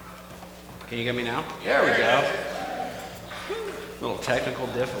Can you get me now? There we go. Little technical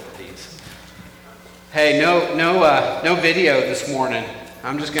difficulties. Hey, no video this morning.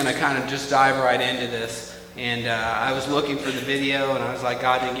 I'm just going to kind of just dive right into this. And I was looking for the video, and I was like,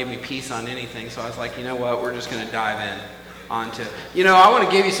 God didn't give me peace on anything. So I was like, you know what? We're just going to dive in onto. I want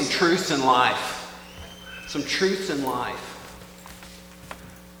to give you some truths in life. Some truths in life.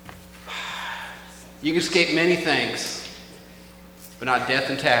 You can escape many things, but not death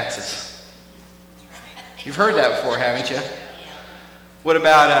and taxes. You've heard that before, haven't you? What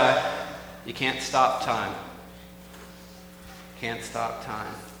about you can't stop time? Can't stop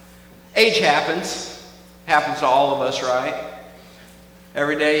time. Age happens. Happens to all of us, right?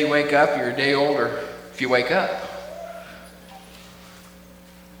 Every day you wake up, you're a day older if you wake up.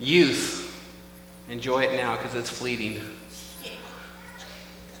 Youth. Enjoy it now because it's fleeting.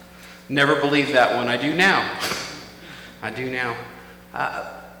 Never believed that one. I do now. I do now.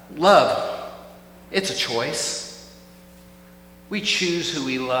 Love. It's a choice. We choose who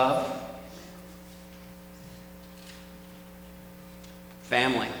we love.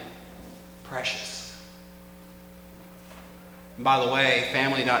 Family. Precious. And by the way,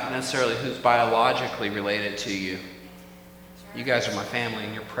 family not necessarily who's biologically related to you. You guys are my family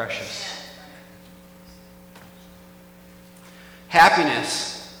and you're precious.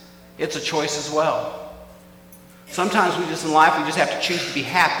 Happiness. It's a choice as well. Sometimes in life we just have to choose to be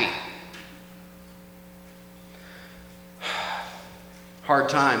happy. Hard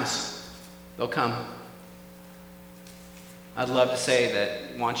times, they'll come. I'd love to say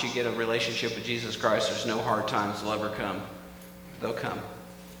that once you get a relationship with Jesus Christ, there's no hard times will ever come. They'll come.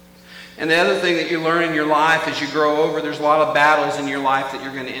 And the other thing that you learn in your life as you grow over, there's a lot of battles in your life that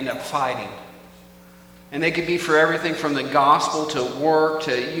you're going to end up fighting. And they could be for everything from the gospel to work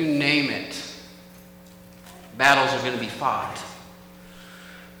to you name it. Battles are going to be fought.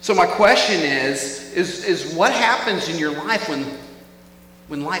 So my question is what happens in your life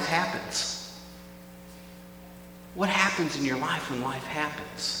when life happens? What happens in your life when life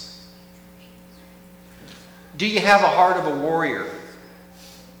happens? Do you have a heart of a warrior?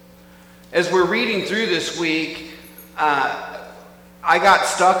 As we're reading through this week, I got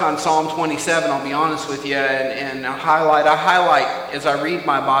stuck on Psalm 27, I'll be honest with you, and I highlight as I read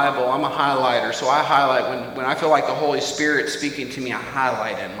my Bible. I'm a highlighter, so I highlight when I feel like the Holy Spirit's speaking to me, I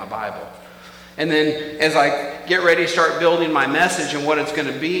highlight it in my Bible. And then as I get ready to start building my message and what it's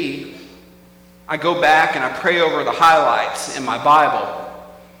going to be, I go back and I pray over the highlights in my Bible.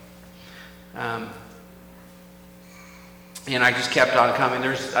 And I just kept on coming.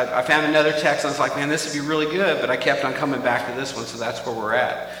 I found another text and I was like, man, this would be really good, but I kept on coming back to this one, so that's where we're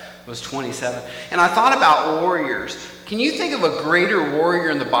at. It was 27. And I thought about warriors. Can you think of a greater warrior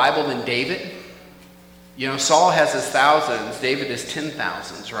in the Bible than David? Saul has his thousands, David has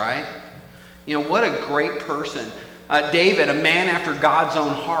 10,000s, right? What a great person. David, a man after God's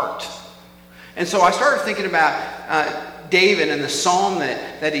own heart. And so I started thinking about David and the psalm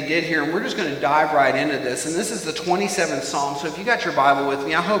that he did here, and we're just going to dive right into this. And this is the 27th psalm, so if you got your Bible with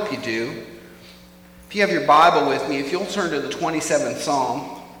me, I hope you do. If you have your Bible with me, if you'll turn to the 27th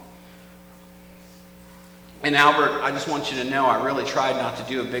psalm. And Albert, I just want you to know I really tried not to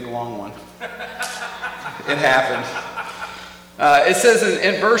do a big long one. It happened. It says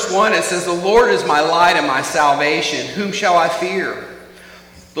in verse 1, it says, "The Lord is my light and my salvation. Whom shall I fear?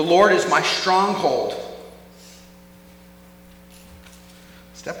 The Lord is my stronghold."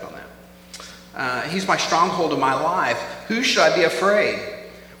 Stepped on that. He's my stronghold of my life. Who should I be afraid?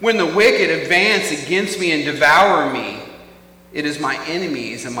 When the wicked advance against me and devour me, it is my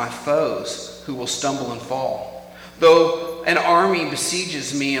enemies and my foes who will stumble and fall. Though an army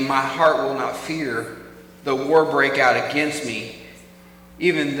besieges me and my heart will not fear, though war break out against me,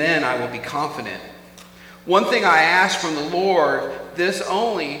 even then I will be confident. One thing I ask from the Lord, this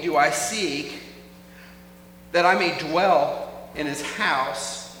only do I seek, that I may dwell in his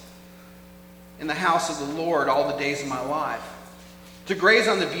house, in the house of the Lord all the days of my life, to graze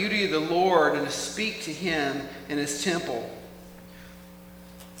on the beauty of the Lord and to speak to him in his temple.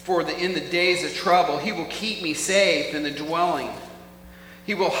 For in the days of trouble, he will keep me safe in the dwelling.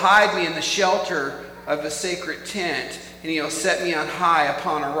 He will hide me in the shelter of the sacred tent, and he'll set me on high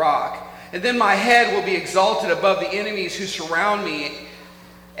upon a rock. And then my head will be exalted above the enemies who surround me.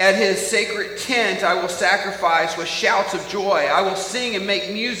 At his sacred tent I will sacrifice with shouts of joy. I will sing and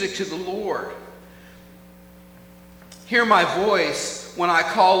make music to the Lord. Hear my voice when I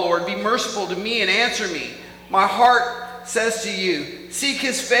call, Lord. Be merciful to me and answer me. My heart says to you, seek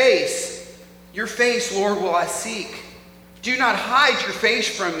his face. Your face, Lord, will I seek. Do not hide your face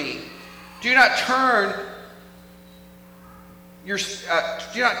from me. Do not turn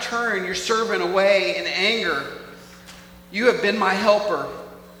do not turn your servant away in anger. You have been my helper.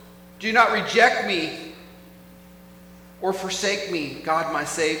 Do not reject me or forsake me, God my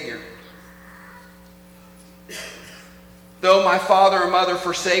Savior. Though my father and mother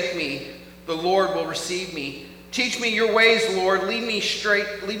forsake me, the Lord will receive me. Teach me your ways, Lord. Lead me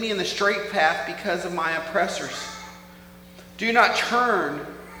in the straight path because of my oppressors. Do not turn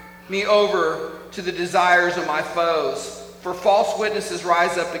me over to the desires of my foes, for false witnesses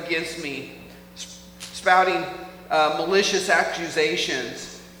rise up against me, spouting malicious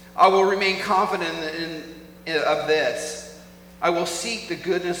accusations. I will remain confident of this. I will seek the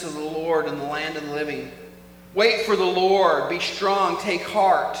goodness of the Lord in the land of the living. Wait for the Lord. Be strong. Take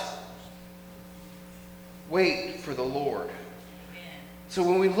heart. Wait for the Lord. So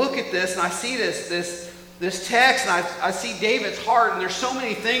when we look at this, and I see this text, and I see David's heart, and there's so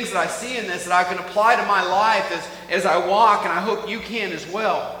many things that I see in this that I can apply to my life as I walk, and I hope you can as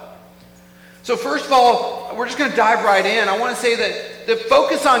well. So first of all, we're just going to dive right in. I want to say that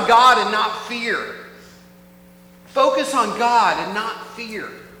focus on God and not fear. Focus on God and not fear.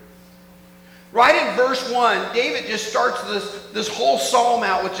 Right in verse 1, David just starts this whole psalm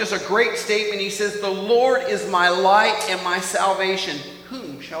out with just a great statement. He says, "The Lord is my light and my salvation.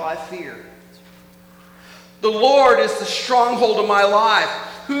 Whom shall I fear? The Lord is the stronghold of my life.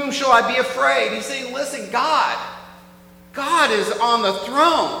 Whom shall I be afraid?" He's saying, listen, God is on the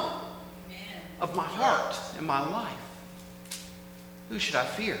throne of my heart and my life. Who should I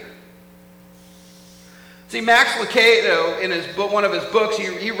fear? See, Max Lucado, in his book, one of his books,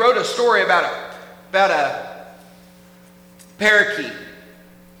 he wrote a story about a parakeet.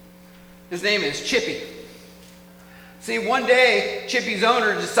 His name is Chippy. See, one day, Chippy's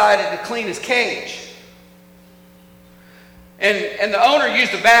owner decided to clean his cage. And the owner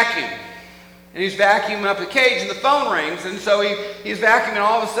used a vacuum. And he's vacuuming up the cage, and the phone rings. And so he's vacuuming, and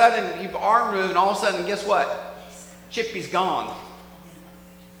all of a sudden, he's arm moved, and all of a sudden, guess what? Chippy's gone.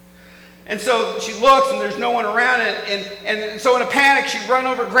 And so she looks, and there's no one around, and so in a panic, she runs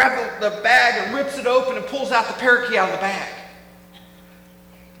over, grabs the bag, and rips it open, and pulls out the parakeet out of the bag.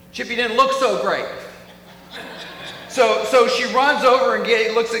 Chippy didn't look so great. So she runs over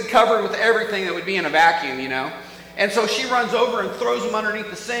and looks at covered with everything that would be in a vacuum, you know. And so she runs over and throws them underneath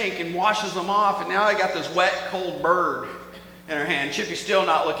the sink and washes them off, and now I got this wet, cold bird in her hand. Chippy's still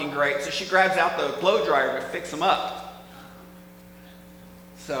not looking great, so she grabs out the blow dryer to fix them up.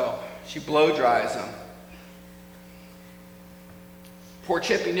 So she blow dries them. Poor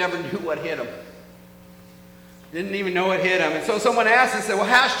Chippy never knew what hit him. Didn't even know what hit him. And so someone asked and said, "Well,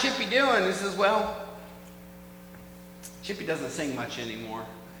 how's Chippy doing?" He says, "Well, Chippy doesn't sing much anymore.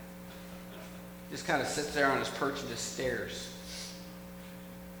 Just kind of sits there on his perch and just stares."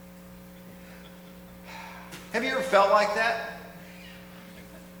 Have you ever felt like that?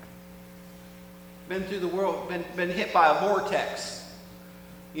 Been through the world, been hit by a vortex,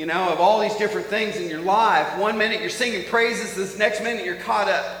 you know, of all these different things in your life. One minute you're singing praises, this next minute you're caught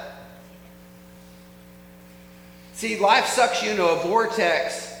up. See, life sucks you into a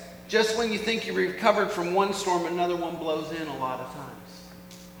vortex. Just when you think you've recovered from one storm, another one blows in a lot of times.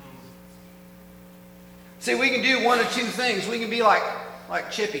 See, we can do one of two things. We can be like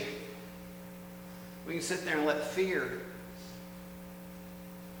Chippy. We can sit there and let fear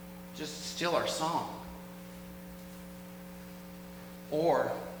just steal our song.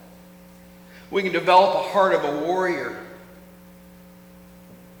 Or we can develop a heart of a warrior,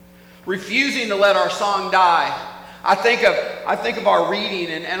 refusing to let our song die. I think of our reading,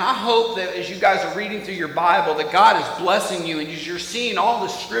 and I hope that as you guys are reading through your Bible, that God is blessing you, and you're seeing all the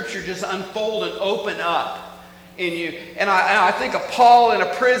Scripture just unfold and open up in you. And I think of Paul in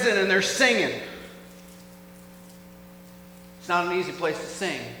a prison, and they're singing. It's not an easy place to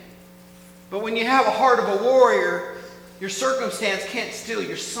sing. But when you have a heart of a warrior, your circumstance can't steal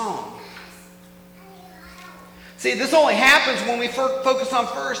your song. See, this only happens when we focus on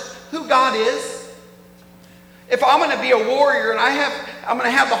first who God is. If I'm going to be a warrior and I'm going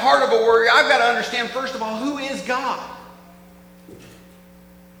to have the heart of a warrior, I've got to understand, first of all, who is God?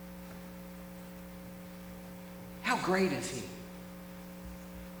 How great is He?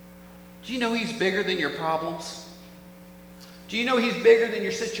 Do you know He's bigger than your problems? Do you know He's bigger than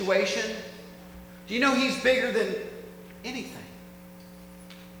your situation? Do you know He's bigger than anything?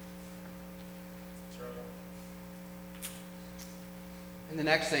 And the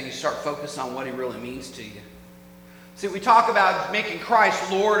next thing, you start focusing on what He really means to you. See, we talk about making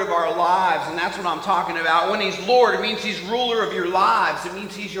Christ Lord of our lives, and that's what I'm talking about. When He's Lord, it means He's ruler of your lives. It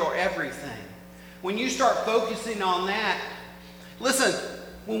means He's your everything. When you start focusing on that, listen,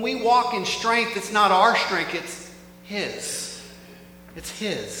 when we walk in strength, it's not our strength, it's His. It's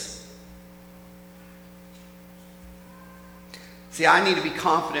his. See, I need to be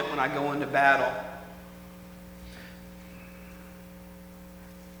confident when I go into battle.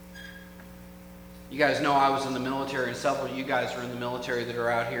 You guys know I was in the military, and several of you guys are in the military that are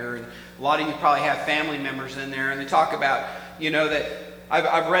out here. And a lot of you probably have family members in there, and they talk about, that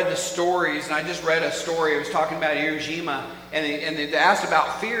I've read the stories, and I just read a story. It was talking about Iwo Jima, and they asked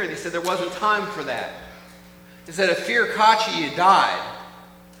about fear, and they said there wasn't time for that. They said if fear caught you, you died.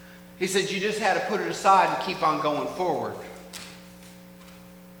 He said you just had to put it aside and keep on going forward.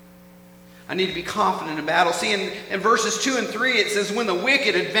 I need to be confident in battle. See, in verses 2 and 3, it says, when the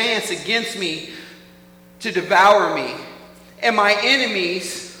wicked advance against me to devour me, and my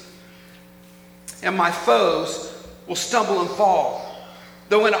enemies and my foes will stumble and fall.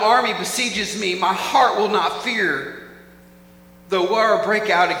 Though an army besieges me, my heart will not fear. Though war break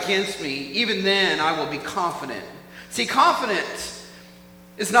out against me, even then I will be confident. See, confidence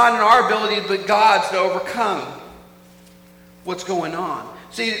is not in our ability but God's to overcome what's going on.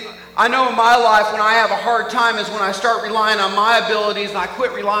 See, I know in my life when I have a hard time is when I start relying on my abilities and I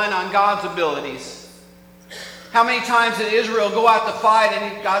quit relying on God's abilities. How many times did Israel go out to fight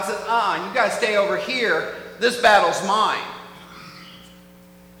and God said, you guys stay over here. This battle's mine.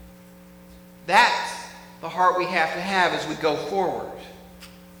 That's the heart we have to have as we go forward.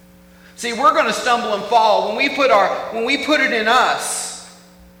 See, we're going to stumble and fall. When we put it in us,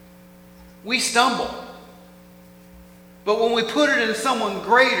 we stumble. But when we put it in someone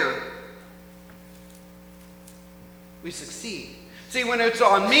greater, we succeed. See, when it's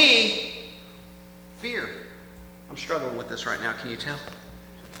on me, fear. I'm struggling with this right now, can you tell?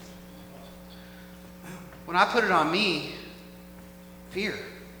 When I put it on me, fear.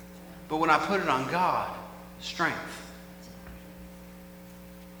 But when I put it on God, strength.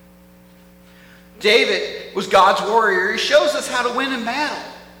 David was God's warrior. He shows us how to win in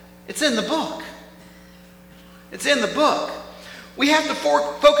battle. It's in the book. It's in the book. We have to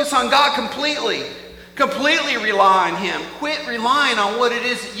focus on God completely. Completely rely on Him. Quit relying on what it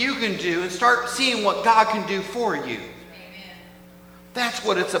is that you can do and start seeing what God can do for you. Amen. That's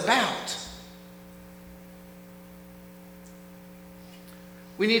what it's about.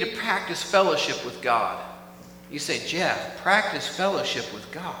 We need to practice fellowship with God. You say, Jeff, practice fellowship with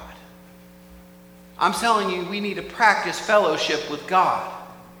God. I'm telling you, we need to practice fellowship with God.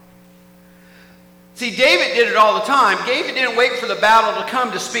 See, David did it all the time. David didn't wait for the battle to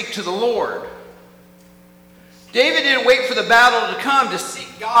come to speak to the Lord. David didn't wait for the battle to come to seek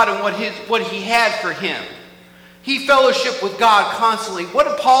God and what he had for him. He fellowshiped with God constantly. What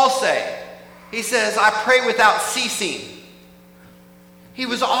did Paul say? He says, I pray without ceasing. He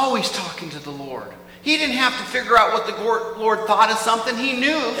was always talking to the Lord. He didn't have to figure out what the Lord thought of something. He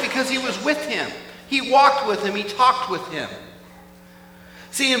knew because he was with him. He walked with him. He talked with him.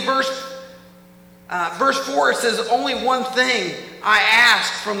 See, in verse 4, it says, only one thing I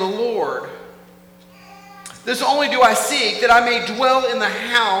ask from the Lord. This only do I seek, that I may dwell in the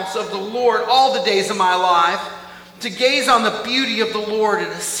house of the Lord all the days of my life, to gaze on the beauty of the Lord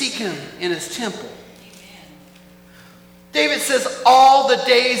and to seek Him in His temple. Amen. David says, all the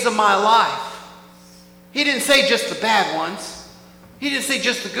days of my life. He didn't say just the bad ones. He didn't say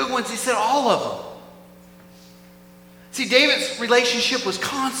just the good ones. He said all of them. See, David's relationship was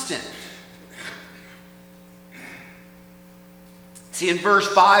constant. See, in verse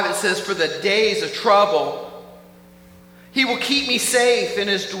 5 it says, for the days of trouble, He will keep me safe in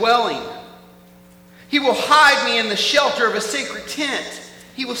His dwelling. He will hide me in the shelter of a sacred tent.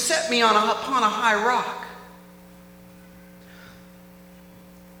 He will set me upon a high rock.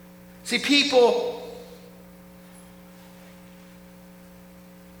 See, people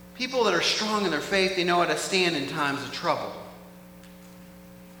that are strong in their faith, they know how to stand in times of trouble.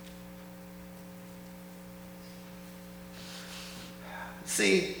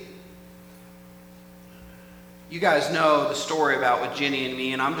 See, you guys know the story about with Jenny and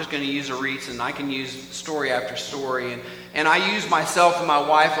me, and I'm just going to use a reason. I can use story after story, and I use myself and my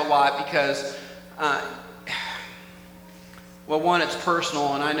wife a lot because, well, one, it's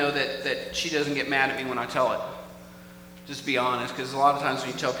personal, and I know that she doesn't get mad at me when I tell it. Just be honest, because a lot of times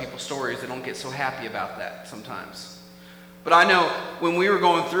when you tell people stories, they don't get so happy about that sometimes. But I know when we were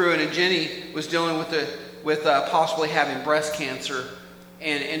going through it, and Jenny was dealing with possibly having breast cancer,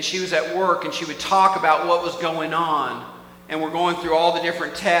 and she was at work, and she would talk about what was going on, and we're going through all the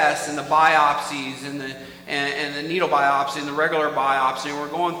different tests and the biopsies and the needle biopsy and the regular biopsy, and we're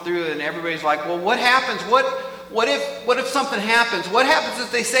going through it, and everybody's like, well, what happens? What if something happens? What happens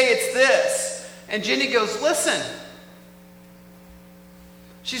if they say it's this? And Jenny goes, listen.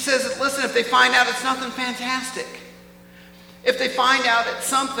 She says, listen, if they find out, it's nothing fantastic. If they find out it's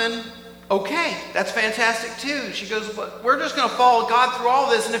something, okay, that's fantastic too. She goes, but we're just going to follow God through all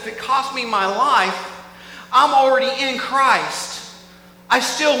this, and if it costs me my life, I'm already in Christ. I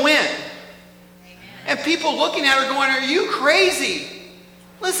still win. And people looking at her going, are you crazy?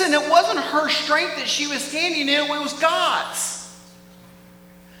 Listen, it wasn't her strength that she was standing in, it was God's.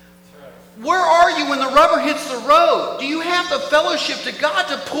 Where are you when the rubber hits the road? Do you have the fellowship to God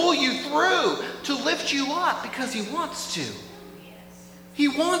to pull you through, to lift you up? Because He wants to. He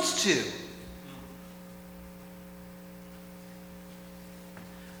wants to.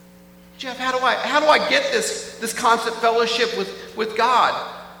 Jeff, how do I get this constant fellowship with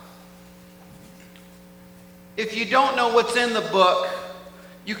God? If you don't know what's in the book,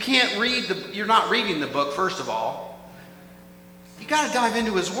 you can't read you're not reading the book, first of all. You got to dive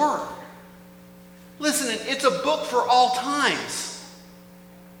into His Word. Listen, it's a book for all times.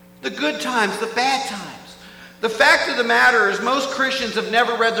 The good times, the bad times. The fact of the matter is most Christians have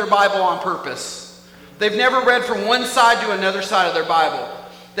never read their Bible on purpose. They've never read from one side to another side of their Bible.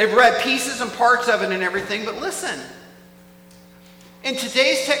 They've read pieces and parts of it and everything, but listen. In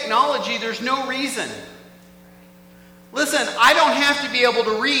today's technology, there's no reason. Listen, I don't have to be able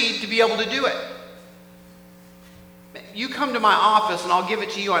to read to be able to do it. You come to my office and I'll give it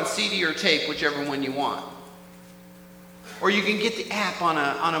to you on CD or tape, whichever one you want. Or you can get the app on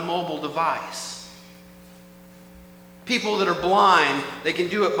a mobile device. People that are blind, they can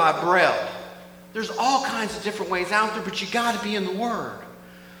do it by Braille. There's all kinds of different ways out there, but you got to be in the Word.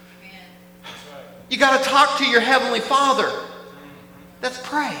 You got to talk to your Heavenly Father. Let's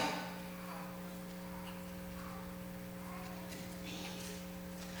pray.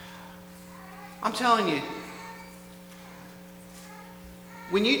 I'm telling you,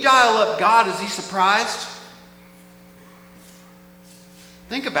 when you dial up God, is He surprised?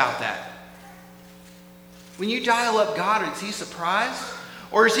 Think about that. When you dial up God, is He surprised?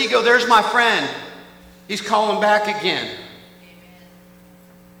 Or does He go, there's my friend. He's calling back again. Amen.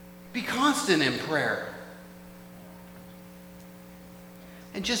 Be constant in prayer.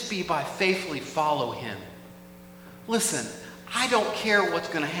 And just be by faithfully follow Him. Listen, I don't care what's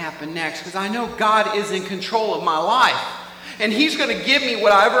going to happen next because I know God is in control of my life. And He's going to give me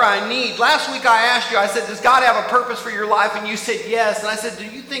whatever I need. Last week I asked you, I said, does God have a purpose for your life? And you said yes. And I said, do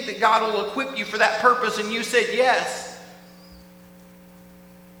you think that God will equip you for that purpose? And you said yes.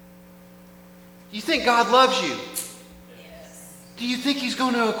 Do you think God loves you? Yes. Do you think He's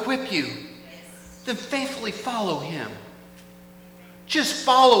going to equip you? Yes. Then faithfully follow Him. Just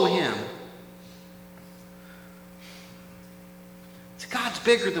follow Him. God's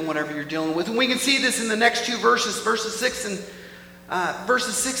bigger than whatever you're dealing with. And we can see this in the next two verses. Verses 6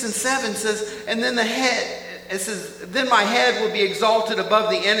 and 7 says, and then it says, then my head will be exalted above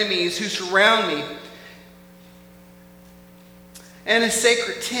the enemies who surround me and His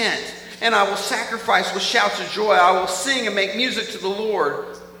sacred tent. And I will sacrifice with shouts of joy. I will sing and make music to the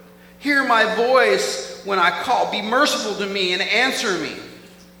Lord. Hear my voice when I call. Be merciful to me and answer me.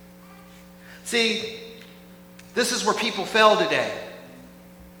 See, this is where people fail today.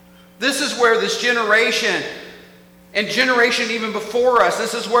 This is where this generation and generation even before us,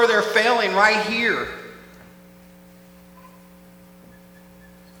 this is where they're failing right here.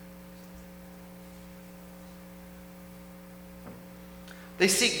 They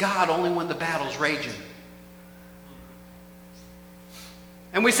seek God only when the battle's raging.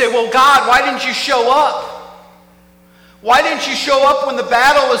 And we say, well, God, why didn't you show up? Why didn't you show up when the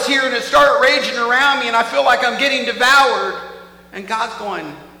battle is here and it started raging around me and I feel like I'm getting devoured? And God's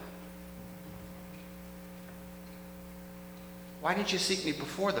going, why didn't you seek me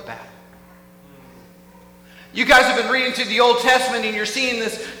before the battle? You guys have been reading through the Old Testament and you're seeing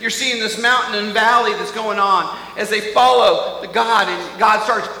this mountain and valley that's going on as they follow the God, and God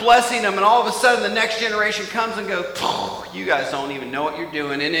starts blessing them, and all of a sudden the next generation comes and goes, you guys don't even know what you're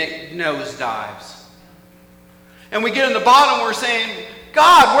doing, and it nosedives. And we get in the bottom, we're saying,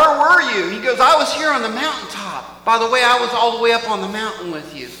 God, where were you? He goes, I was here on the mountaintop. By the way, I was all the way up on the mountain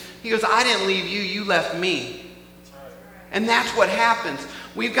with you. He goes, I didn't leave you, you left me. And that's what happens.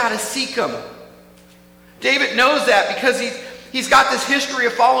 We've got to seek Him. David knows that because he's got this history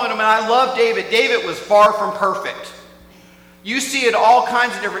of following Him, and I love David. David was far from perfect. You see it all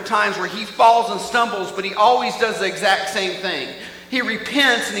kinds of different times where he falls and stumbles, but he always does the exact same thing. He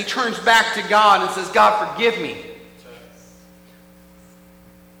repents and he turns back to God and says, God, forgive me.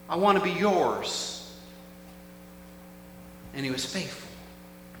 I want to be yours. And he was faithful.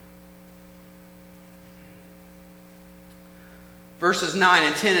 Verses 9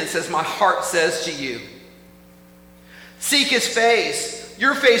 and 10, it says, my heart says to you, seek His face.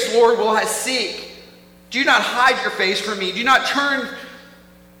 Your face, Lord, will I seek. Do not hide your face from me. Do not turn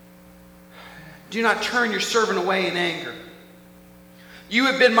your servant away in anger. You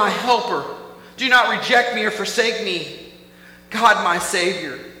have been my helper. Do not reject me or forsake me, God my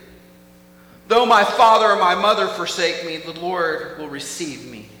Savior. Though my father or my mother forsake me, the Lord will receive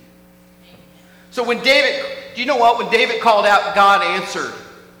me. So when David, do you know what? When David called out, God answered.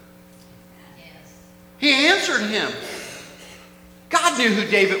 Yes. He answered him. God knew who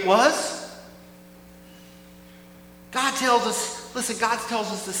David was. God tells us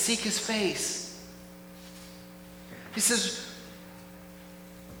to seek his face. He says,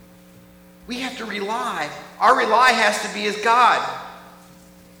 we have to rely. Our rely has to be as God.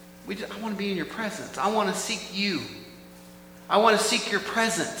 I want to be in your presence. I want to seek you. I want to seek your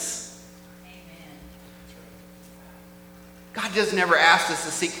presence. Amen. God doesn't ever ask us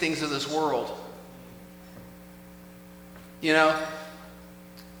to seek things of this world. You know,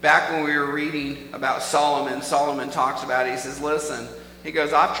 back when we were reading about Solomon, Solomon talks about it. He says, listen, he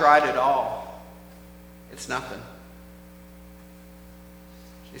goes, I've tried it all. It's nothing.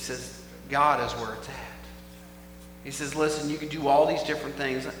 He says, God is where it's at. He says, listen, you can do all these different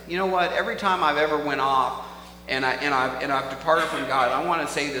things. You know what? Every time I've ever went off and I've departed from God, I want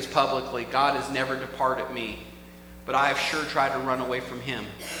to say this publicly, God has never departed me, but I have sure tried to run away from him.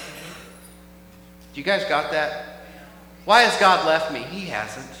 Do you guys got that? Why has God left me? He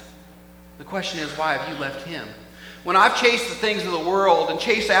hasn't. The question is, why have you left him? When I've chased the things of the world and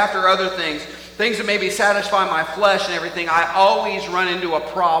chased after other things, things that maybe satisfy my flesh and everything, I always run into a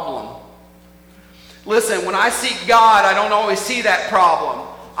problem. Listen, when I seek God, I don't always see that problem.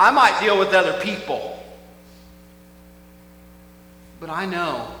 I might deal with other people. But I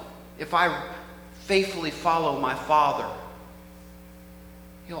know if I faithfully follow my Father,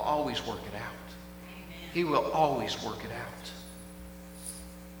 he'll always work it out. He will always work it out.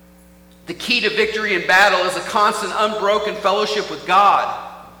 The key to victory in battle is a constant, unbroken fellowship with God.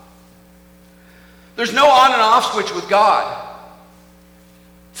 There's no on and off switch with God.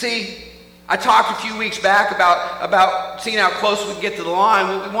 See, I talked a few weeks back about seeing how close we can get to the line.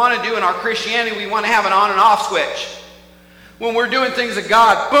 What we want to do in our Christianity, we want to have an on and off switch. When we're doing things of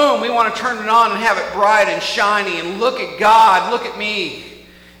God, boom, we want to turn it on and have it bright and shiny and look at God, look at me.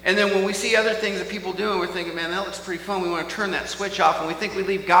 And then when we see other things that people do, we're thinking, man, that looks pretty fun. We want to turn that switch off, and we think we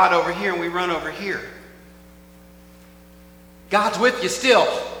leave God over here and we run over here. God's with you still.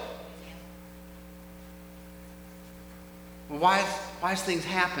 Well, why is things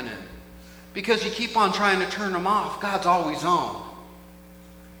happening? Because you keep on trying to turn them off. God's always on.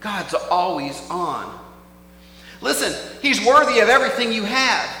 God's always on. Listen, he's worthy of everything you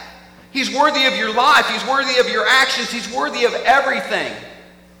have. He's worthy of your life. He's worthy of your actions. He's worthy of everything.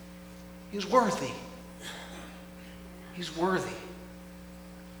 He's worthy. He's worthy.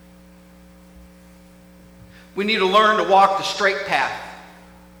 We need to learn to walk the straight path.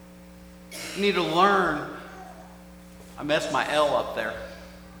 We need to learn. I messed my L up there.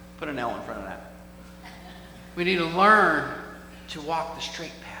 Put an L in front of that. We need to learn to walk the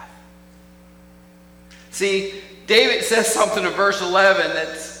straight path. See, David says something in verse 11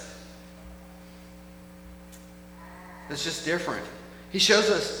 that's just different. He shows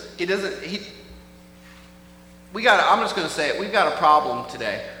us, I'm just going to say it, we've got a problem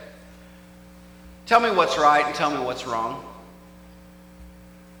today. Tell me what's right and tell me what's wrong.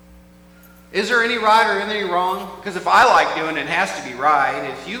 Is there any right or any wrong? Because if I like doing it, it has to be right.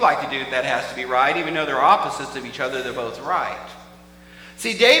 If you like to do it, that has to be right. Even though they're opposites of each other, they're both right.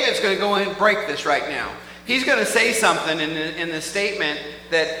 See, David's going to go in and break this right now. He's going to say something in this statement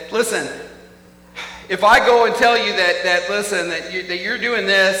that, listen, if I go and tell you that you're doing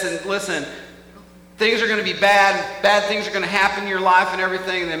this, and listen, things are going to be bad things are going to happen in your life and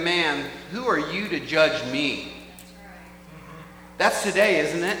everything, then man, who are you to judge me? That's today,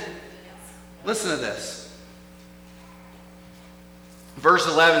 isn't it? Listen to this. Verse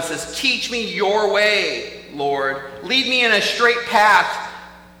 11 says, teach me your way, Lord. Lead me in a straight path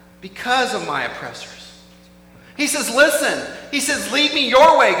because of my oppressors. He says, listen. He says, lead me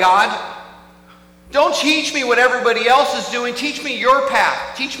your way, God. Don't teach me what everybody else is doing. Teach me your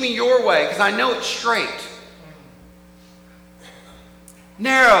path. Teach me your way, because I know it's straight.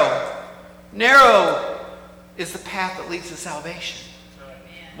 Narrow is the path that leads to salvation.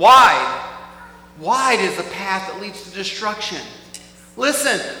 Wide is the path that leads to destruction.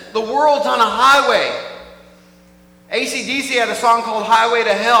 Listen, the world's on a highway. AC/DC had a song called Highway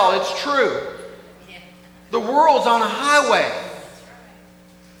to Hell. It's true. The world's on a highway.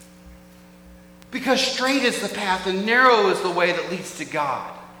 Because straight is the path and narrow is the way that leads to God.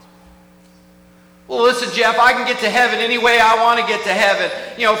 Well, listen, Jeff, I can get to heaven any way I want to get to heaven.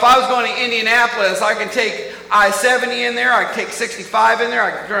 You know, if I was going to Indianapolis, I can take I-70 in there, I can take 65 in there,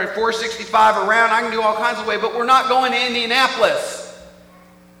 I can turn 465 around, I can do all kinds of ways, but we're not going to Indianapolis.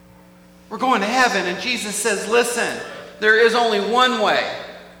 We're going to heaven, and Jesus says, listen, there is only one way.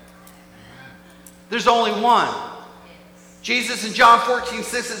 There's only one. Jesus in John 14:6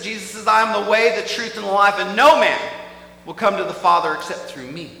 says, Jesus says, I am the way, the truth, and the life, and no man will come to the Father except through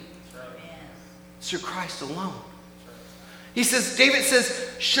me. It's through Christ alone. He says, David says,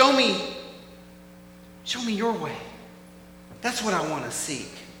 show me your way. That's what I want to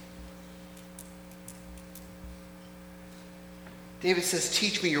seek. David says,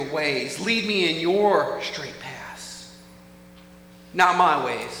 teach me your ways. Lead me in your straight paths. Not my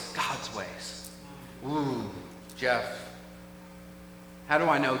ways, God's ways. Ooh, Jeff. How do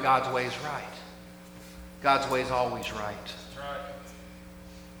I know God's way is right? God's way is always right.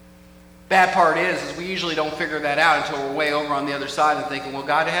 Bad part is we usually don't figure that out until we're way over on the other side and thinking, well,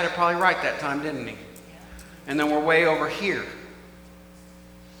 God had it probably right that time, didn't he? And then we're way over here.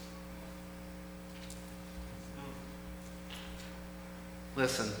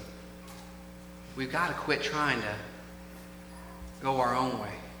 Listen, we've got to quit trying to go our own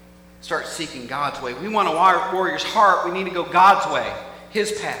way. Start seeking God's way. We want a warrior's heart. We need to go God's way,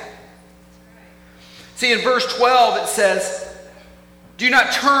 his path. See, in verse 12 it says, do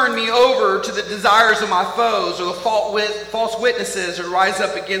not turn me over to the desires of my foes or the false witnesses who rise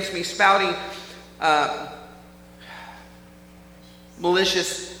up against me, spouting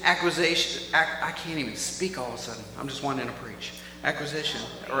malicious accusation. I can't even speak all of a sudden. I'm just wanting to preach. Accusations.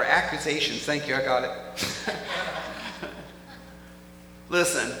 Thank you, I got it.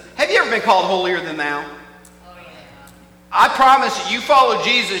 Listen, have you ever been called holier than thou? I promise you follow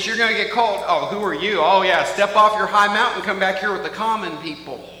Jesus, you're going to get called, oh, who are you? Oh, yeah, step off your high mountain, come back here with the common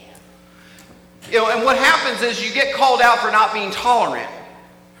people. You know, and what happens is you get called out for not being tolerant.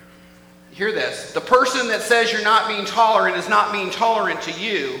 Hear this. The person that says you're not being tolerant is not being tolerant to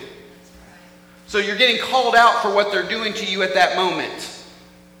you. So you're getting called out for what they're doing to you at that moment.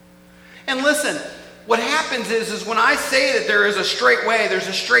 And listen, what happens is when I say that there is a straight way, there's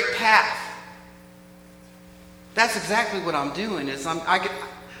a straight path. That's exactly what I'm doing.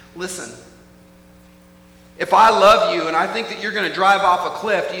 Listen, if I love you and I think that you're going to drive off a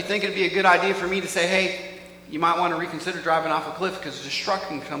cliff, do you think it'd be a good idea for me to say, hey, you might want to reconsider driving off a cliff because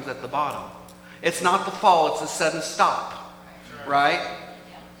destruction comes at the bottom. It's not the fall, it's a sudden stop. Right?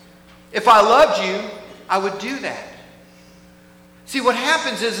 If I loved you, I would do that. See, what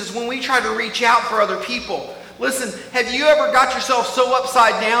happens is when we try to reach out for other people, listen, have you ever got yourself so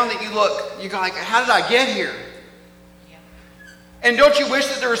upside down that you're like, how did I get here? And don't you wish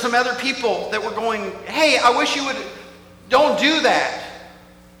that there were some other people that were going, hey, I wish you would, don't do that.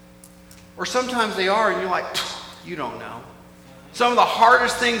 Or sometimes they are and you're like, you don't know. Some of the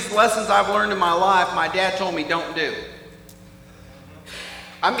hardest lessons I've learned in my life, my dad told me don't do.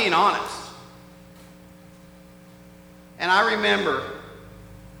 I'm being honest. And I remember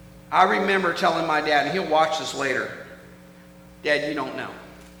telling my dad, and he'll watch this later, Dad, you don't know.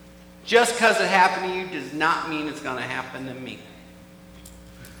 Just because it happened to you does not mean it's going to happen to me.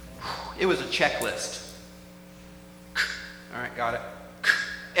 It was a checklist. All right, got it.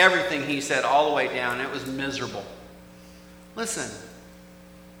 Everything he said all the way down. It was miserable. Listen.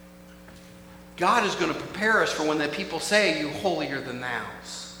 God is going to prepare us for when the people say, you holier than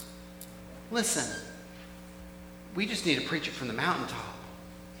thous. Listen. We just need to preach it from the mountaintop.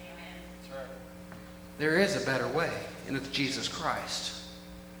 Amen. That's right. There is a better way, and it's Jesus Christ.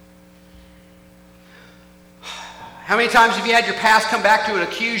 How many times have you had your past come back to and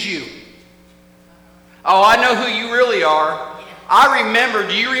accuse you? Oh, I know who you really are. I remember.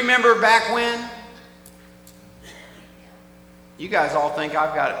 Do you remember back when? You guys all think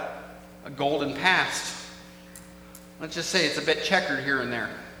I've got a golden past. Let's just say it's a bit checkered here and there.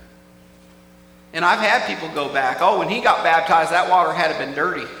 And I've had people go back, oh, when he got baptized, that water had been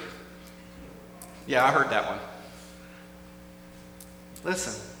dirty. Yeah, I heard that one.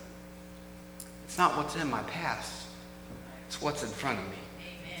 Listen, it's not what's in my past. It's what's in front of me.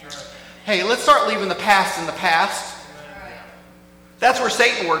 Amen. Hey, let's start leaving the past in the past. That's where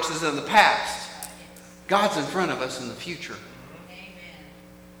Satan works, is in the past. God's in front of us in the future.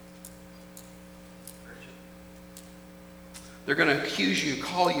 They're going to accuse you,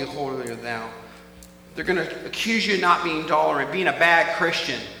 call you holier than thou. They're going to accuse you of not being tolerant, being a bad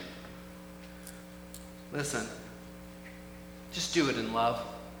Christian. Listen, just do it in love.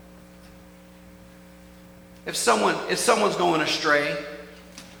 If someone's going astray,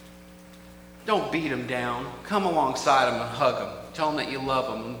 don't beat them down. Come alongside them and hug them. Tell them that you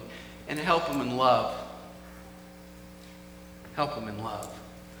love them and help them in love. Help them in love.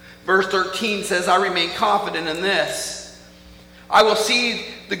 Verse 13 says, I remain confident in this. I will see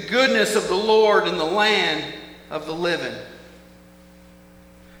the goodness of the Lord in the land of the living.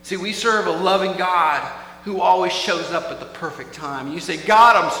 See, we serve a loving God who always shows up at the perfect time. You say,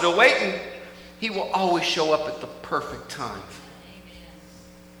 God, I'm still waiting. He will always show up at the perfect time.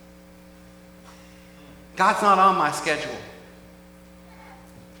 God's not on my schedule.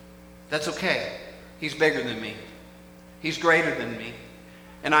 That's okay. He's bigger than me. He's greater than me.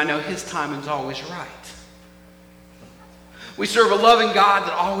 And I know His timing's always right. We serve a loving God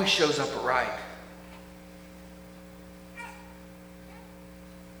that always shows up right.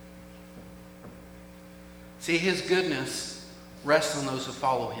 See, His goodness rests on those who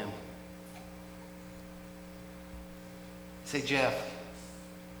follow Him. Say, Jeff,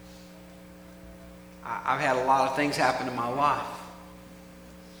 I've had a lot of things happen in my life.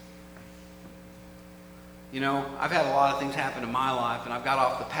 You know, I've had a lot of things happen in my life, and I've got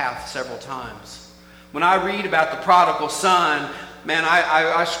off the path several times. When I read about the prodigal son, man,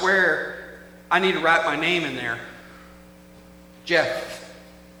 I swear I need to write my name in there. Jeff.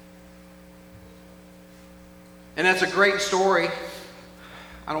 And that's a great story.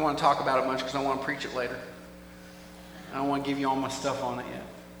 I don't want to talk about it much because I want to preach it later. I don't want to give you all my stuff on it yet.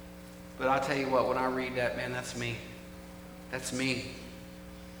 But I'll tell you what, when I read that, man, that's me. That's me.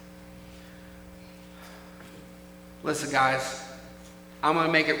 Listen, guys, I'm going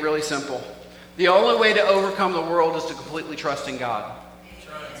to make it really simple. The only way to overcome the world is to completely trust in God.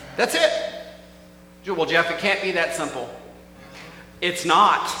 That's it. Well, Jeff, it can't be that simple. It's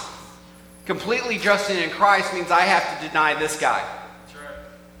not. Completely trusting in Christ means I have to deny this guy.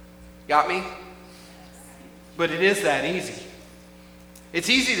 Got me? But it is that easy. It's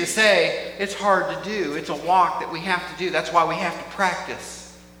easy to say, it's hard to do. It's a walk that we have to do. That's why we have to practice.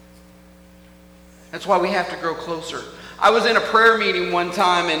 That's why we have to grow closer. I was in a prayer meeting one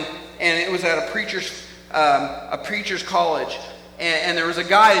time, and it was at a preacher's college. And there was a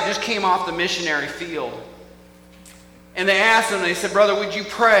guy that just came off the missionary field. And they asked him, they said, brother, would you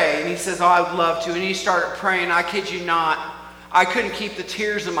pray? And he says, oh, I would love to. And he started praying. I kid you not, I couldn't keep the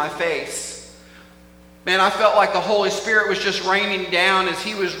tears in my face. Man, I felt like the Holy Spirit was just raining down as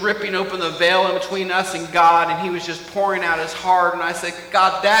He was ripping open the veil in between us and God, and He was just pouring out His heart. And I said,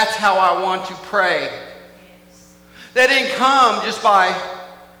 God, that's how I want to pray. That didn't come just by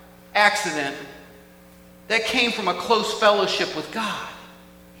accident. That came from a close fellowship with God.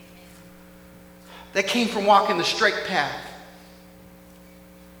 That came from walking the straight path.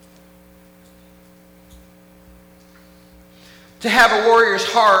 To have a warrior's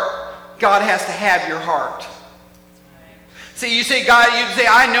heart, God has to have your heart. See, you say, God, you say,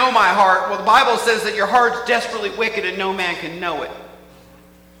 I know my heart. Well, the Bible says that your heart's desperately wicked and no man can know it.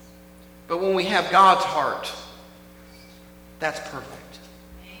 But when we have God's heart, that's perfect.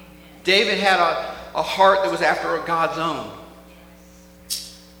 Amen. David had a heart that was after God's own.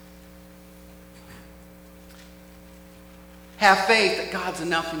 Have faith that God's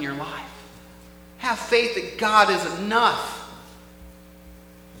enough in your life. Have faith that God is enough.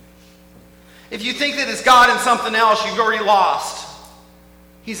 If you think that it's God and something else, you've already lost.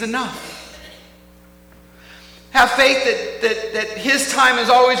 He's enough. Have faith that His time is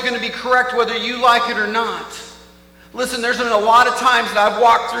always going to be correct whether you like it or not. Listen, there's been a lot of times that I've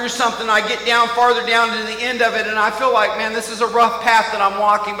walked through something, I get down farther down to the end of it, and I feel like, man, this is a rough path that I'm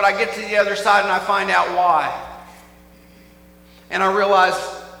walking, but I get to the other side and I find out why. And I realize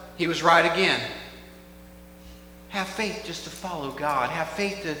He was right again. Have faith just to follow God. Have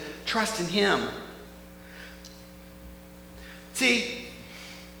faith to trust in Him. See,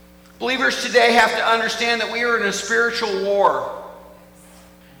 believers today have to understand that we are in a spiritual war.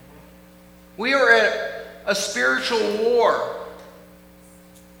 We are at a spiritual war.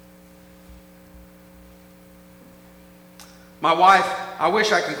 My wife, I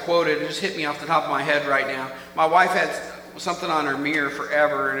wish I could quote it. It just hit me off the top of my head right now. My wife had something on her mirror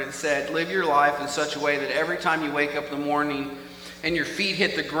forever, and it said, live your life in such a way that every time you wake up in the morning and your feet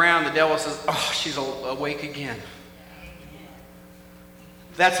hit the ground, the devil says, oh, she's awake again.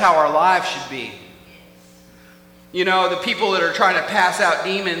 That's how our lives should be. You know, the people that are trying to pass out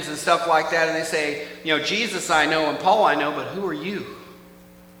demons and stuff like that, and they say, you know, Jesus I know and Paul I know, but who are you?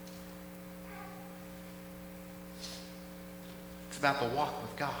 It's about the walk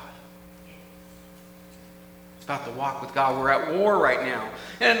with God. It's about the walk with God. We're at war right now.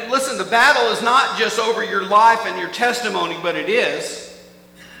 And listen, the battle is not just over your life and your testimony, but it is.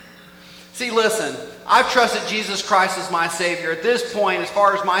 See, listen, I've trusted Jesus Christ as my Savior. At this point, as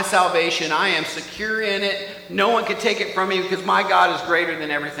far as my salvation, I am secure in it. No one can take it from me because my God is greater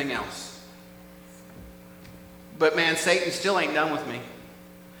than everything else. But man, Satan still ain't done with me.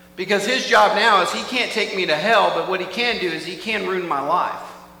 Because his job now is he can't take me to hell, but what he can do is he can ruin my life.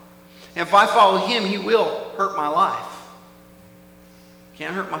 And if I follow him, he will hurt my life.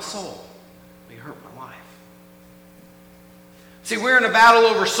 Can't hurt my soul, but he hurt my life. See, we're in a battle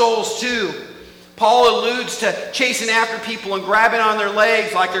over souls too. Paul alludes to chasing after people and grabbing on their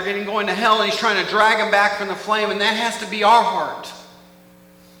legs like they're going to hell, and he's trying to drag them back from the flame, and that has to be our heart.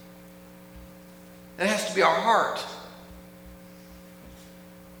 That has to be our heart.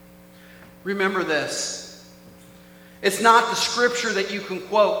 Remember this. It's not the scripture that you can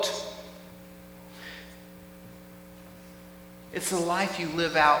quote. It's the life you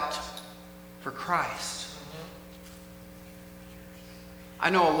live out for Christ. I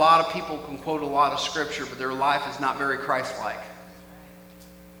know a lot of people can quote a lot of scripture, but their life is not very Christ-like.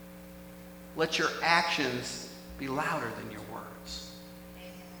 Let your actions be louder than your words.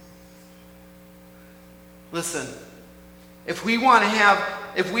 Listen, if we want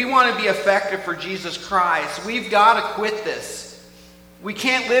to be effective for Jesus Christ, we've got to quit this. We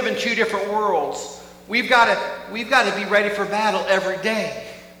can't live in two different worlds. We've got to be ready for battle every day.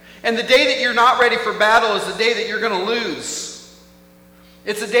 And the day that you're not ready for battle is the day that you're going to lose.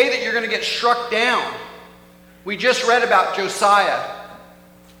 It's the day that you're going to get struck down. We just read about Josiah.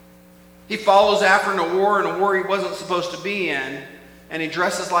 He follows after in a war he wasn't supposed to be in, and he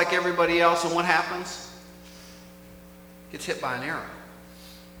dresses like everybody else, and what happens? Gets hit by an arrow.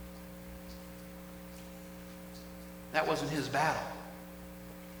 That wasn't his battle.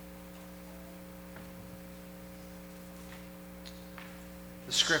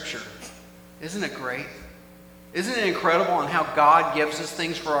 The scripture. Isn't it great? Isn't it incredible on how God gives us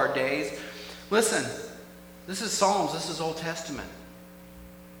things for our days? Listen, this is Psalms. This is Old Testament.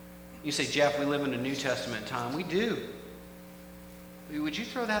 You say, Jeff, we live in a New Testament time. We do. Would you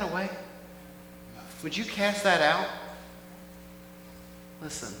throw that away? Would you cast that out?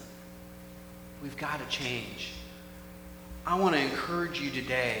 Listen, we've got to change. I want to encourage you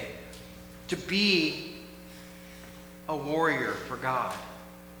today to be a warrior for God.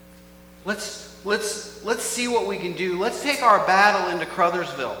 Let's see what we can do. Let's take our battle into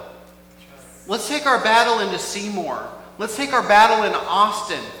Crothersville. Let's take our battle into Seymour. Let's take our battle into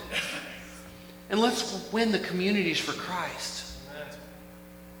Austin. And let's win the communities for Christ.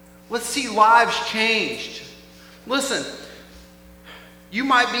 Let's see lives changed. Listen, you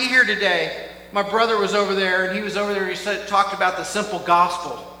might be here today. My brother was over there, and he was over there, and he talked about the simple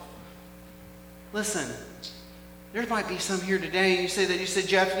gospel. Listen, there might be some here today, and you said,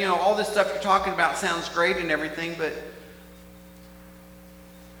 Jeff, all this stuff you're talking about sounds great and everything, but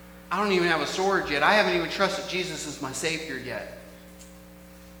I don't even have a sword yet. I haven't even trusted Jesus as my Savior yet.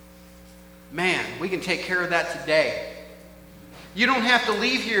 Man, we can take care of that today. You don't have to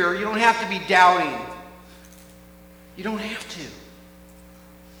leave here. You don't have to be doubting. You don't have to.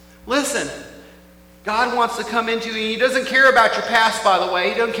 Listen, God wants to come into you, and he doesn't care about your past, by the way.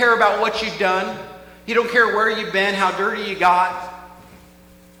 He doesn't care about what you've done. He don't care where you've been, how dirty you got.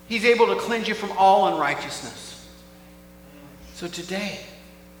 He's able to cleanse you from all unrighteousness. So today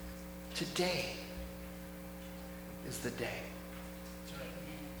is the day.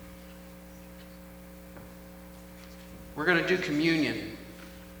 We're going to do communion.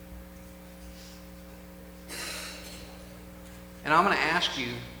 And I'm going to ask you,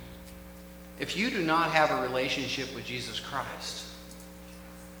 if you do not have a relationship with Jesus Christ,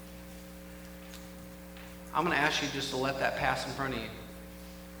 I'm going to ask you just to let that pass in front of you.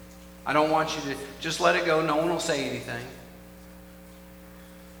 I don't want you to just let it go. No one will say anything.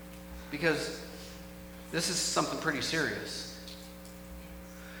 Because this is something pretty serious.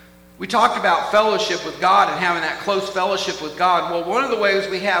 We talked about fellowship with God and having that close fellowship with God. Well, one of the ways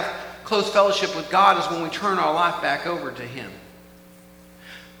we have close fellowship with God is when we turn our life back over to him.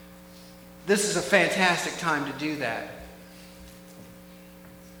 This is a fantastic time to do that.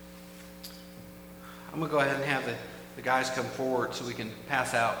 I'm going to go ahead and have the guys come forward so we can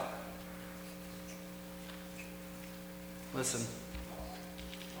pass out. Listen,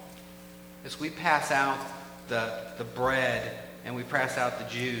 as we pass out the bread and we pass out the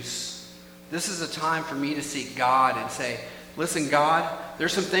juice, this is a time for me to seek God and say, listen, God,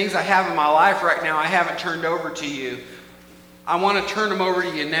 there's some things I have in my life right now I haven't turned over to you. I want to turn them over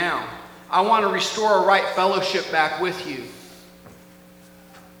to you now. I want to restore a right fellowship back with you.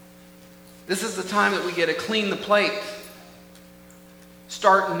 This is the time that we get to clean the plate,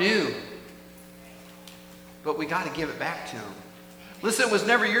 start new. But we got to give it back to him. Listen, it was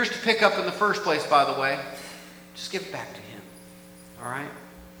never yours to pick up in the first place, by the way. Just give it back to him. All right?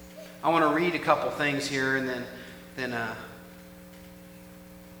 I want to read a couple things here, and then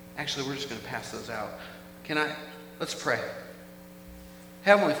actually, we're just going to pass those out. Let's pray.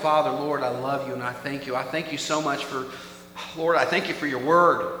 Heavenly Father, Lord, I love you and I thank you. I thank you so much for, Lord, I thank you for your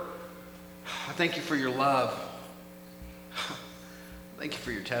word. I thank you for your love. Thank you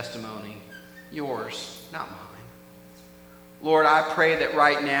for your testimony. Yours, not mine. Lord, I pray that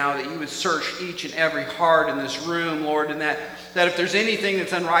right now that you would search each and every heart in this room, Lord, and that if there's anything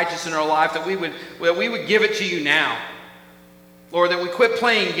that's unrighteous in our life, that we would give it to you now. Lord, that we quit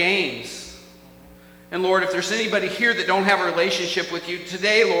playing games. And Lord, if there's anybody here that don't have a relationship with you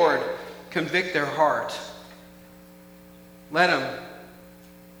today, Lord, convict their heart. Let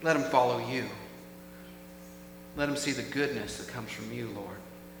them follow you. Let them see the goodness that comes from you, Lord.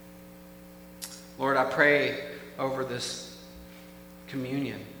 Lord, I pray over this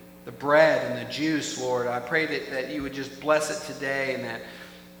communion, the bread and the juice, Lord. I pray that you would just bless it today, and that,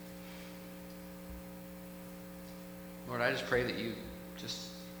 Lord, I just pray that you just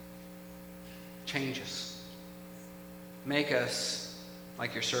change us. Make us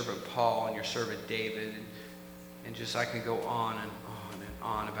like your servant Paul and your servant David, and just I can go on and on and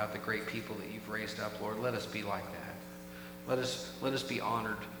on about the great people that you've raised up, Lord. Let us be like that. Let us be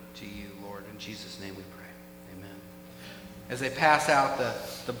honored to you, Lord. In Jesus' name we pray. Amen. As they pass out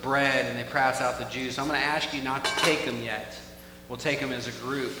the bread and they pass out the juice, I'm going to ask you not to take them yet. We'll take them as a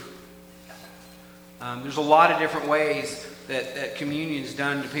group. There's a lot of different ways that communion is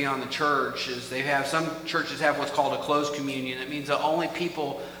done depending on the church. Some churches have what's called a closed communion. It means that only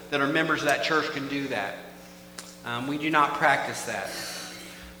people that are members of that church can do that. We do not practice that.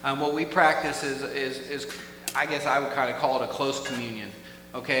 What we practice is I guess I would kind of call it a close communion.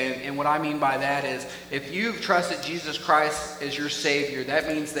 Okay, and what I mean by that is, if you've trusted Jesus Christ as your Savior, that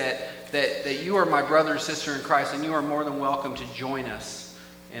means that you are my brother or sister in Christ, and you are more than welcome to join us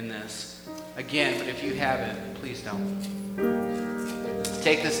in this. Again, but if you haven't, please don't.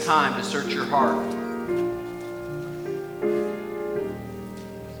 Take this time to search your heart.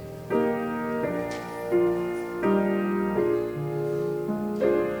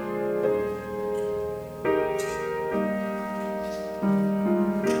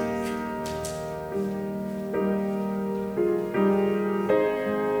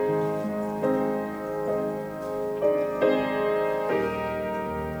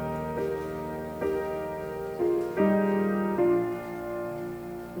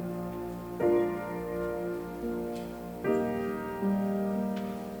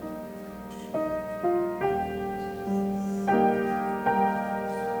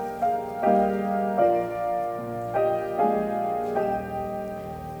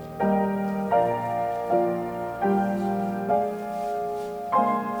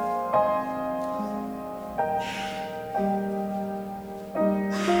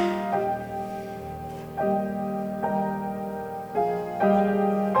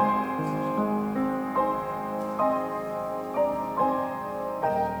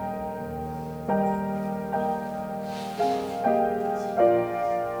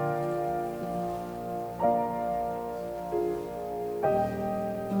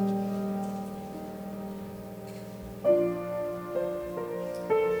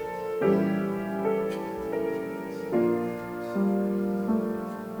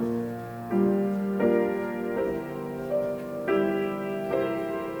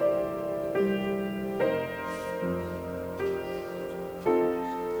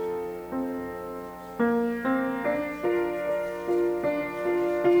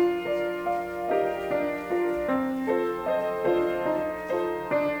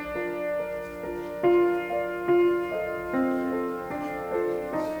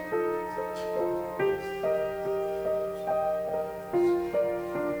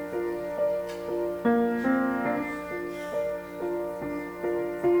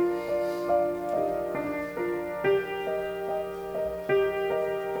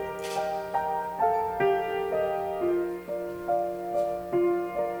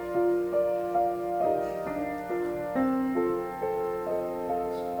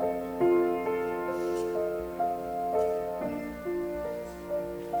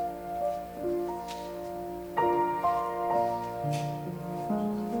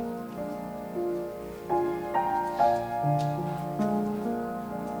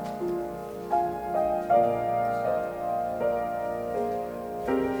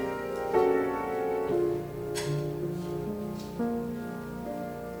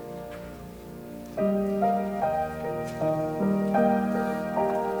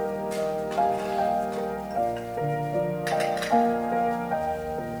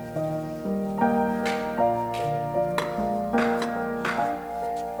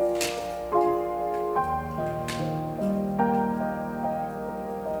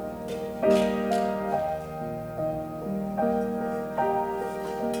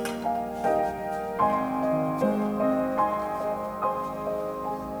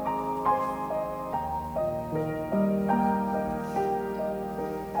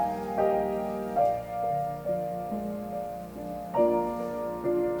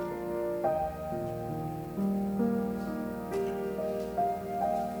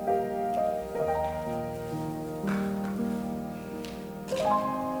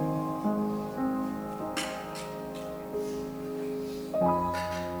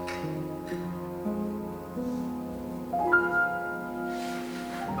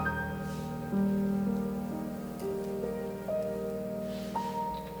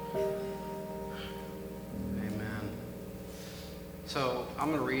 So I'm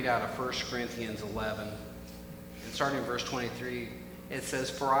going to read out of 1 Corinthians 11. And starting in verse 23, it says,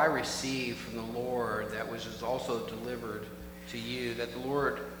 "For I received from the Lord that which is also delivered to you, that the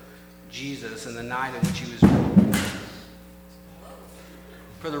Lord Jesus, in the night in which he was..."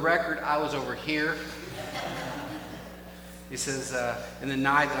 For the record, I was over here. He says, "In the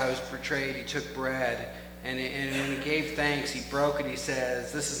night that I was betrayed, he took bread, and when he gave thanks, he broke it. He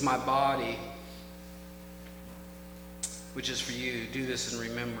says, 'This is my body, which is for you. Do this in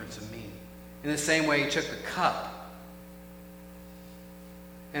remembrance of me.' In the same way, he took the cup,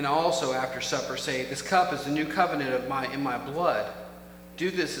 and also after supper, saying, 'This cup is the new covenant in my blood. Do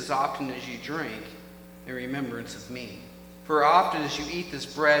this as often as you drink in remembrance of me. For often as you eat this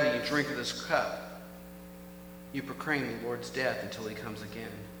bread and you drink of this cup, you proclaim the Lord's death until he comes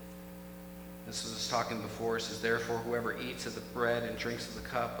again.'" This was talking before. It says, "Therefore, whoever eats of the bread and drinks of the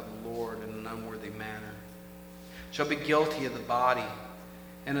cup of the Lord in an unworthy manner shall be guilty of the body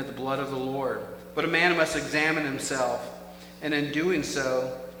and of the blood of the Lord. But a man must examine himself, and in doing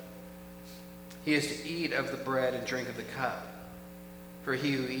so, he is to eat of the bread and drink of the cup. For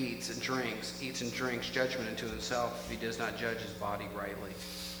he who eats and drinks judgment unto himself, if he does not judge his body rightly."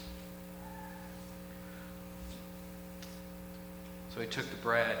 So he took the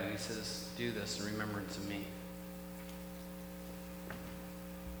bread and he says, "Do this in remembrance of me."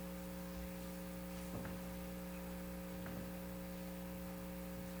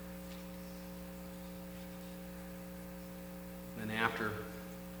 And after,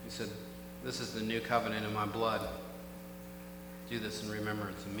 he said, "This is the new covenant in my blood. Do this in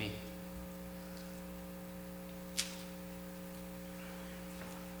remembrance of me."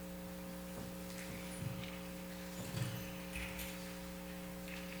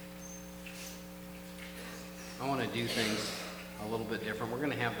 I want to do things a little bit different. We're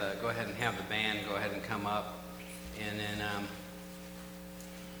going to go ahead and have the band go ahead and come up. And then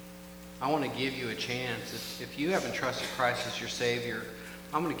I want to give you a chance. If you haven't trusted Christ as your Savior,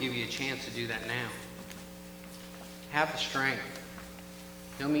 I'm going to give you a chance to do that now. Have the strength.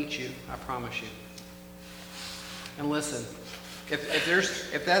 He'll meet you, I promise you. And listen,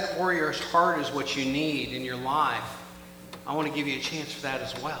 if that warrior's heart is what you need in your life, I want to give you a chance for that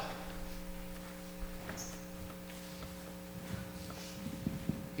as well.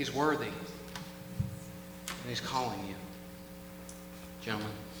 He's worthy. And he's calling you.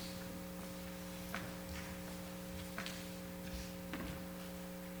 Gentlemen.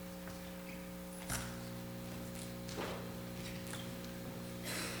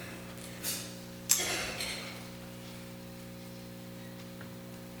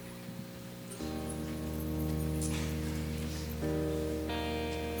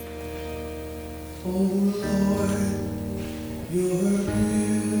 Oh Lord, you're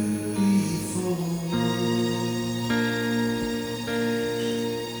beautiful.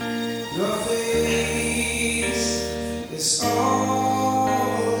 Your face is all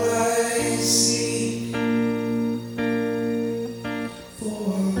I see.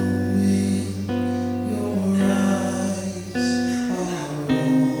 For when your eyes are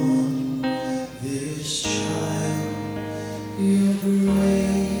on this child, your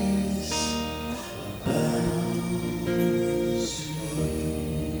grace abounds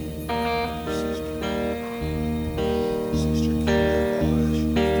to me.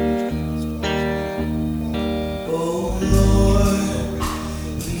 Oh Lord,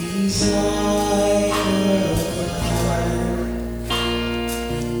 these light of fire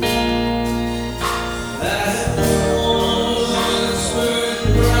that once were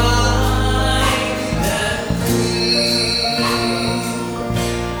bright and clean,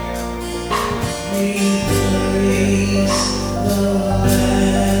 we praise the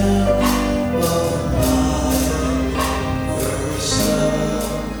Lamb of God, first love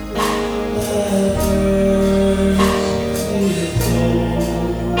that burns with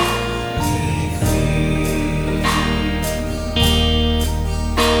holy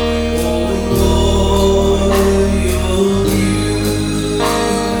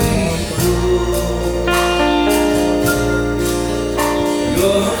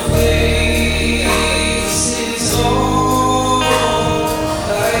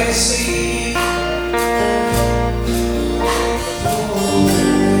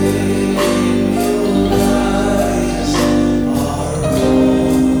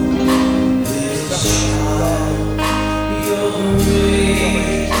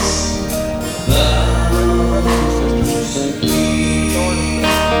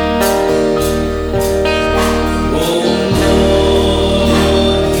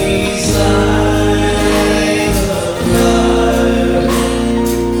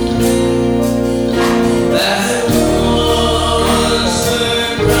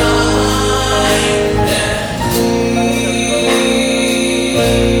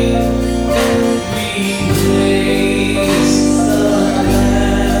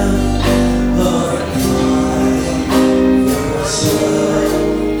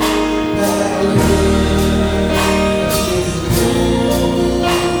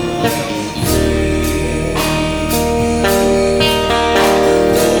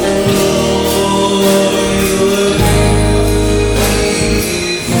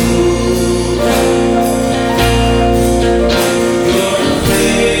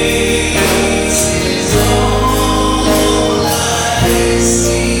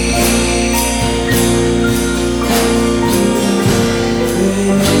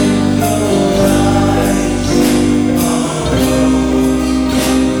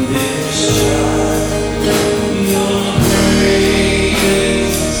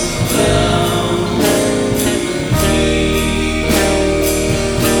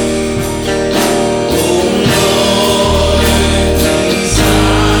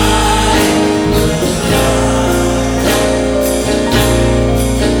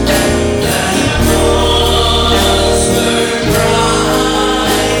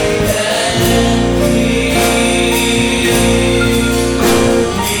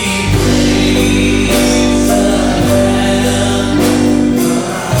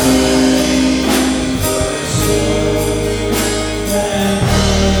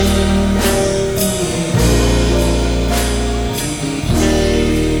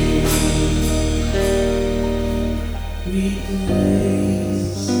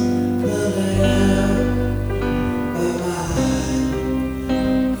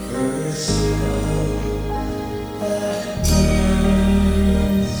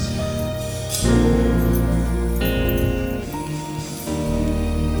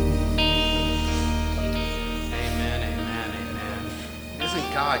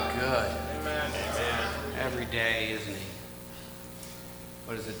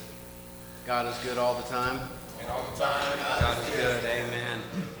is it? God is good all the time. God is good. Amen.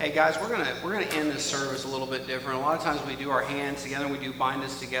 Hey guys, we're gonna end this service a little bit different. A lot of times we do our hands together, we do bind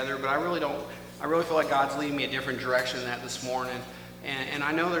us together, but I really feel like God's leading me a different direction than that this morning. And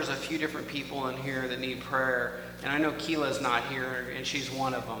I know there's a few different people in here that need prayer, and I know Keela's not here, and she's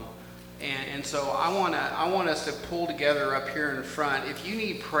one of them. And so I want us to pull together up here in front. If you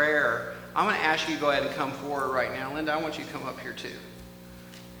need prayer, I'm going to ask you to go ahead and come forward right now. Linda, I want you to come up here too.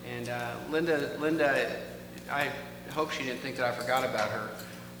 And Linda, I hope she didn't think that I forgot about her.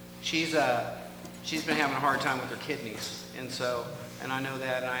 She's been having a hard time with her kidneys, and I know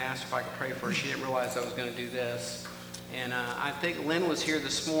that. And I asked if I could pray for her. She didn't realize I was going to do this. And I think Lynn was here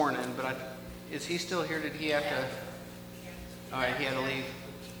this morning, but is he still here? Did he have to? All right, he had to leave.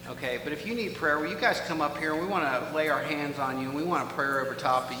 Okay, but if you need prayer, will you guys come up here? We want to lay our hands on you, and we want to pray over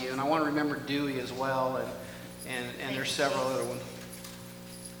top of you. And I want to remember Dewey as well, and there's several other ones.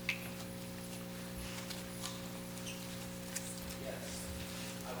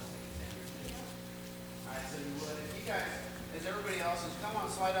 All right, so you would, if you guys, as everybody else is, come on,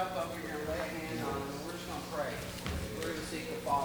 slide up here and lay a hand on them. We're just going to pray. We're going to seek the Father.